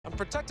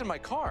protecting my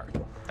car.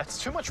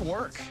 That's too much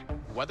work.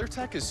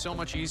 WeatherTech is so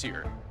much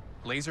easier.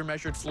 Laser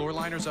measured floor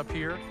liners up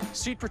here,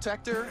 seat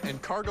protector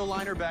and cargo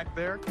liner back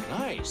there.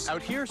 Nice.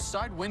 Out here,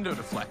 side window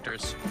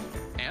deflectors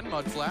and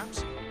mud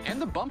flaps and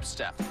the bump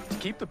step to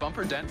keep the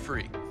bumper dent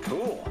free.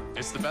 Cool.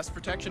 It's the best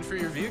protection for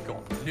your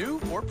vehicle,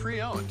 new or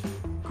pre-owned.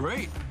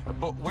 Great.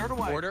 But where do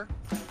I order?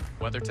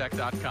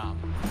 WeatherTech.com.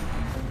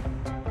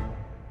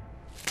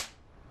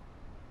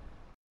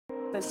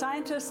 The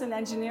scientists and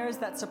engineers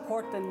that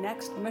support the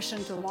next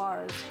mission to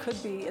Mars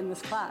could be in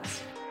this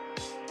class.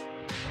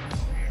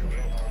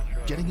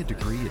 Getting a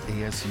degree at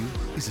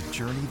ASU is a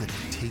journey that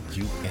can take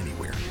you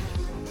anywhere.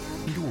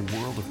 Into a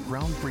world of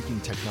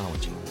groundbreaking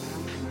technology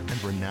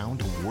and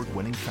renowned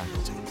award-winning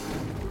faculty.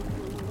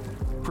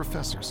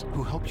 Professors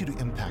who help you to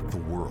impact the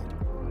world.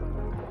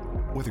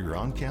 Whether you're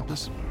on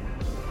campus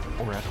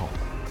or at home,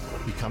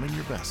 becoming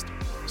your best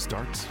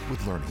starts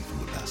with learning from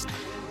the best.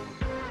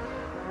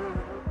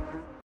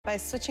 By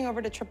switching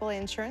over to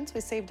AAA Insurance, we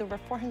saved over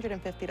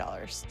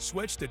 $450.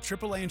 Switch to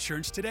AAA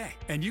Insurance today,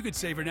 and you could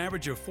save an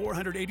average of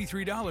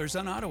 $483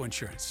 on auto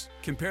insurance.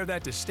 Compare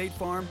that to State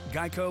Farm,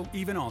 Geico,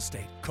 even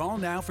Allstate. Call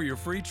now for your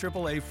free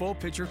AAA full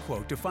picture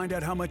quote to find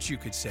out how much you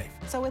could save.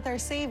 So with our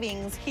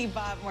savings, he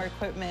bought more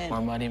equipment. More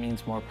money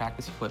means more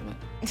practice equipment.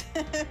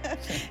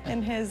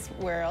 In his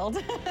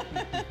world.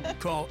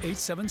 Call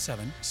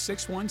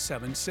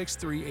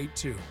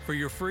 877-617-6382 for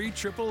your free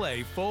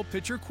AAA full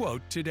picture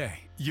quote today.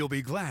 You'll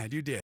be glad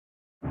you did.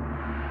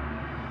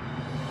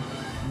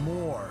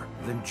 More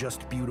than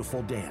just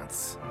beautiful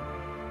dance.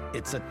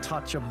 It's a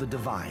touch of the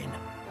divine.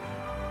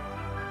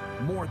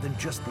 More than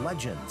just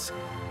legends.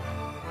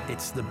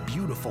 It's the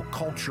beautiful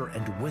culture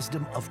and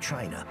wisdom of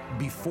China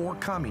before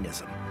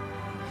communism.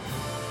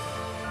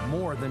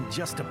 More than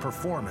just a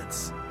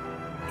performance.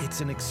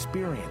 It's an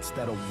experience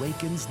that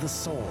awakens the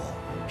soul.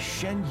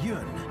 Shen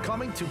Yun,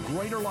 coming to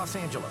Greater Los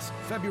Angeles,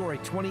 February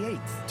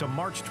 28th to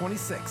March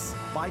 26th.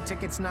 Buy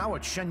tickets now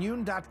at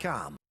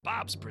shenyun.com.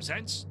 Bob's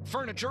presents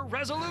Furniture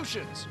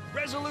Resolutions.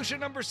 Resolution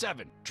number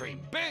 7,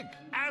 dream big.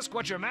 Ask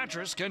what your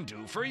mattress can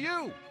do for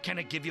you. Can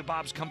it give you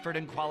Bob's comfort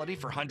and quality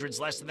for hundreds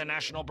less than the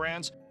national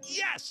brands?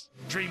 Yes!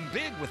 Dream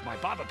big with my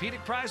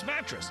Bobapedic Prize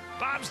mattress.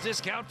 Bob's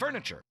Discount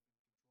Furniture.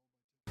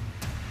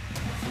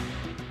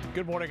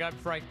 Good morning, I'm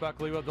Frank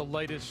Buckley with the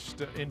latest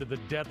into the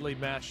deadly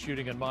mass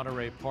shooting in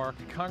Monterey Park.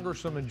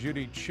 Congresswoman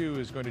Judy Chu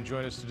is going to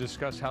join us to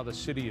discuss how the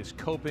city is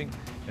coping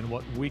and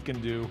what we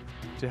can do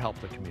to help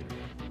the community.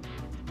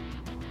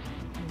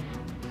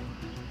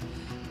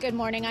 Good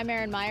morning, I'm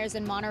Erin Myers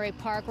in Monterey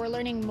Park. We're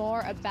learning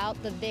more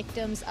about the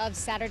victims of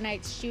Saturday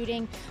night's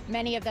shooting.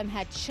 Many of them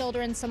had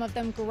children, some of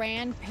them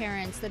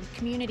grandparents. The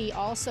community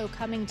also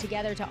coming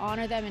together to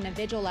honor them in a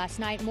vigil last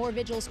night. More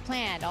vigils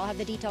planned. I'll have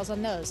the details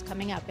on those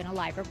coming up in a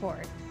live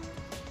report.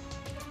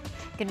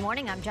 Good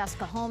morning, I'm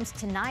Jessica Holmes.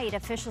 Tonight,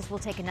 officials will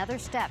take another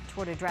step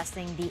toward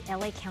addressing the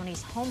LA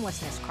County's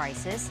homelessness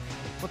crisis.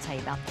 We'll tell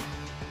you about that.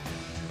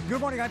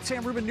 Good morning, I'm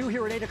Sam Rubin. New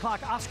here at 8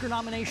 o'clock, Oscar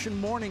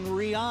nomination morning.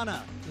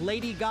 Rihanna,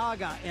 Lady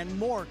Gaga, and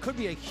more. Could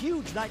be a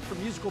huge night for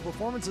musical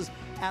performances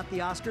at the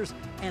Oscars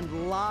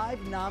and live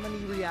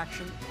nominee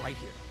reaction right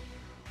here.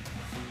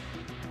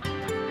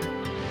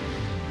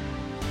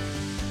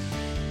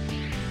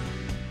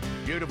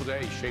 Beautiful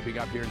day shaping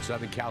up here in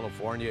Southern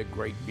California.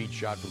 Great beach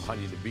shot from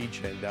Huntington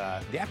Beach. And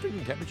the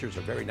afternoon temperatures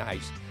are very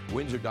nice.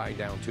 Winds are dying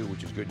down too,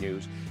 which is good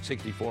news.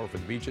 64 for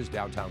the beaches.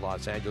 Downtown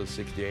Los Angeles,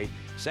 68.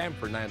 San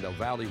Fernando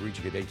Valley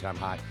reaching a daytime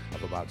high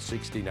of about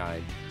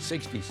 69.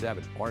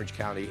 67. Orange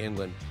County,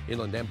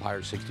 Inland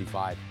Empire,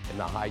 65. And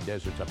the high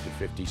deserts up to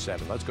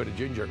 57. Let's go to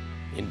Ginger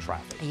in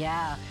traffic.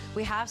 Yeah,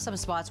 we have some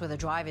spots where the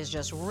drive is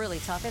just really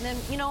tough. And then,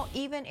 you know,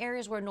 even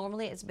areas where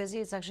normally it's busy,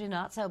 it's actually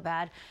not so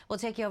bad. We'll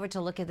take you over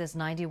to look at this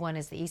 91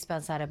 is the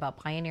eastbound side about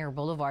Pioneer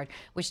Boulevard,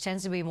 which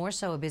tends to be more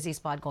so a busy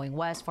spot going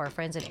west for our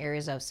friends in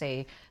areas of,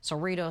 say,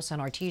 Cerritos and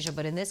Artesia.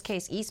 But in this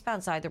case,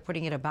 eastbound side, they're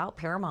putting it about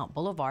Paramount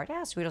Boulevard.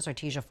 Yeah, Cerritos,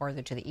 Artesia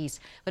further to the east.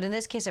 But in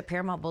this case at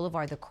Paramount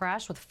Boulevard, the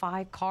crash with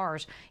 5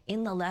 cars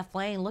in the left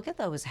lane. Look at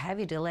those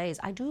heavy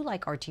delays. I do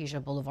like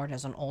Artesia Boulevard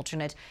as an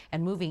alternate.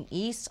 And moving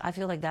east, I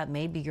feel like that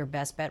may be your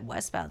best bet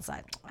westbound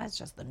side. That's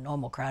just the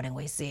normal crowding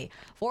we see.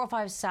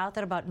 405 south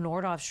at about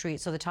Nordhoff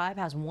Street. So the type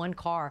has 1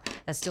 car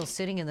that's still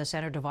sitting in the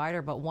center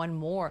divider, but 1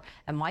 more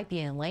and might be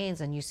in lanes.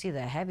 And you see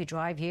the heavy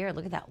drive here.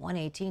 Look at that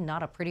 118,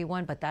 not a pretty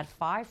one, but that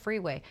 5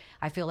 freeway,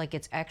 I feel like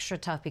it's extra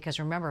tough because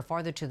remember,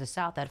 farther to the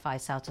south, that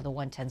 5 south to the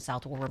 110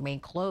 south will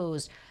remain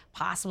closed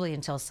possibly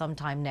until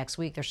sometime next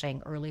week. They're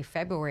saying early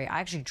February.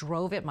 I actually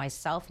drove it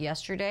myself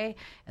yesterday,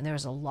 and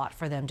there's a lot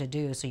for them to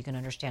do, so you can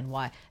understand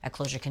why that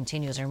closure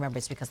continues. And remember,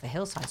 it's because the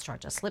hillsides start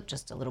to slip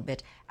just a little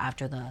bit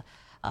after the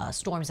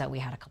storms that we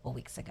had a couple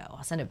weeks ago.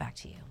 I'll send it back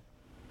to you.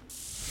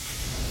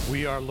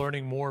 We are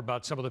learning more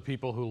about some of the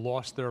people who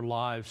lost their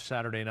lives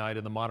Saturday night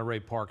in the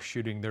Monterey Park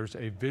shooting. There's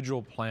a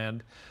vigil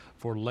planned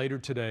for later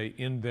today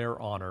in their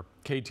honor.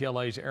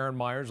 KTLA's Erin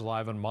Myers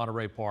live in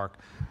Monterey Park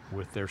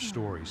with their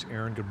stories.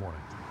 Erin, good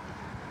morning.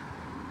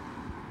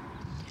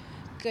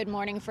 Good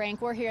morning,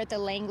 Frank. We're here at the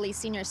Langley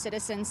Senior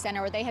Citizen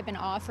Center, where they have been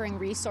offering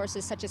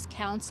resources such as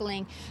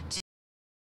counseling